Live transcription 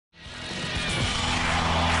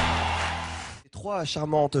trois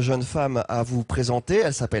charmantes jeunes femmes à vous présenter.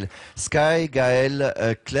 Elles s'appellent Sky, Gaëlle,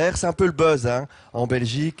 Claire. C'est un peu le buzz hein, en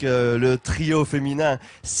Belgique. Le trio féminin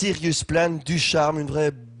Sirius Plan, du charme, une vraie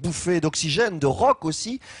bouffée d'oxygène, de rock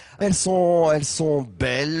aussi. Elles sont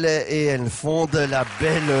belles et elles font de la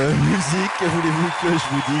belle musique. Que voulez-vous que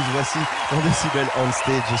je vous dise? Voici dans D6bels On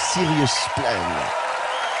Stage, Sirius Plan.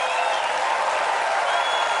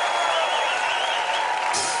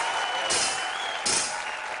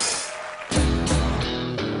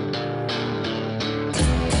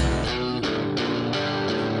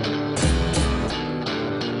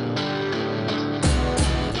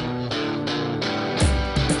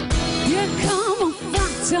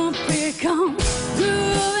 Become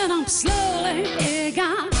grooving up slowly. It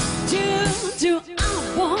got you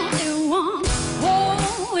I want it,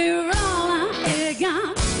 oh, it roll. It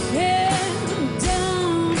got head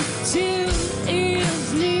down to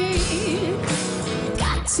his knee.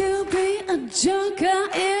 Got to be a junker,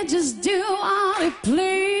 it just do all it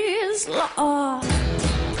please, Lord.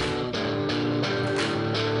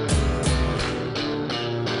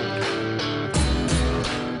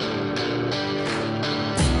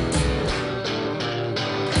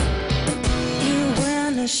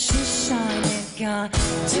 She's shiny, got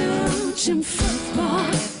Belgian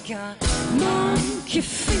football, got monkey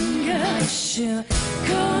fingers,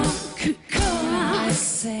 Coca-Cola. I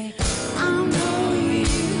say, I know you,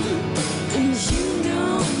 and you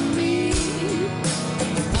know me.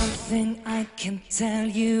 One thing I can tell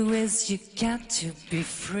you is you got to be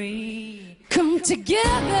free. Come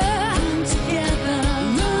together,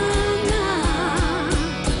 run now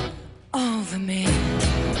over me.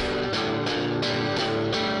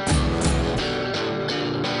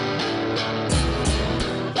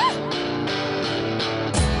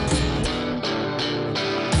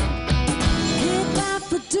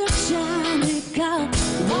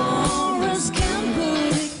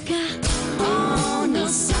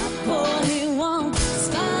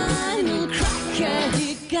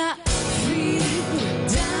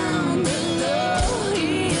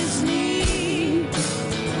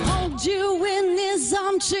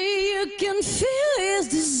 You can feel his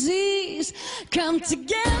disease. Come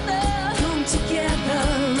together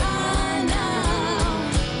right now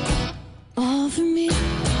over me.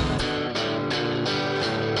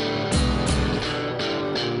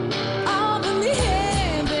 Over me,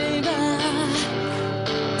 hey, baby.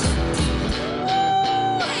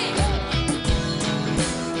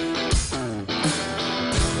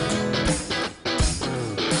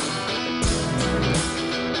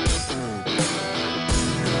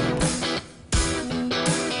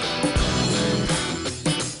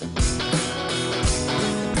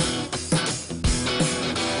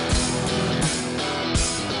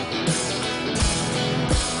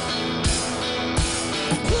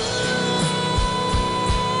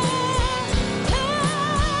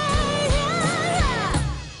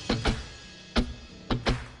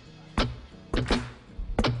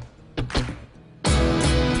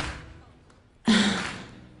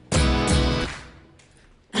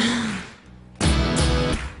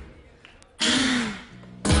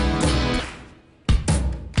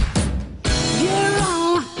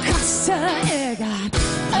 It got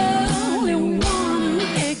early warning,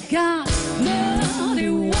 it got muddy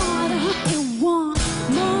water, it want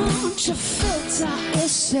much of filter, it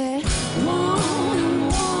said want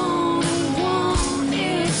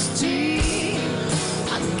it's deep.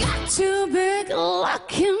 I got too big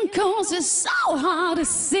looking cause it's so hard to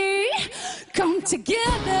see. Come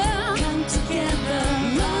together right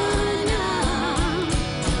now.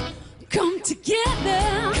 Come together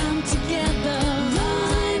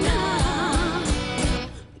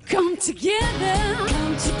Come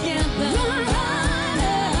together right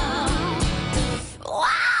now.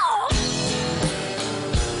 Wow!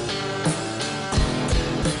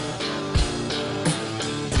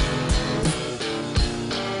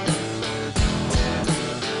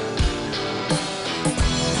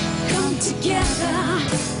 Come together,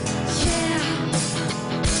 yeah.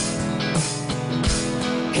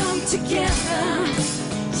 Come together,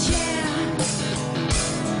 yeah.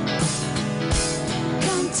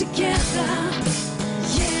 Come together.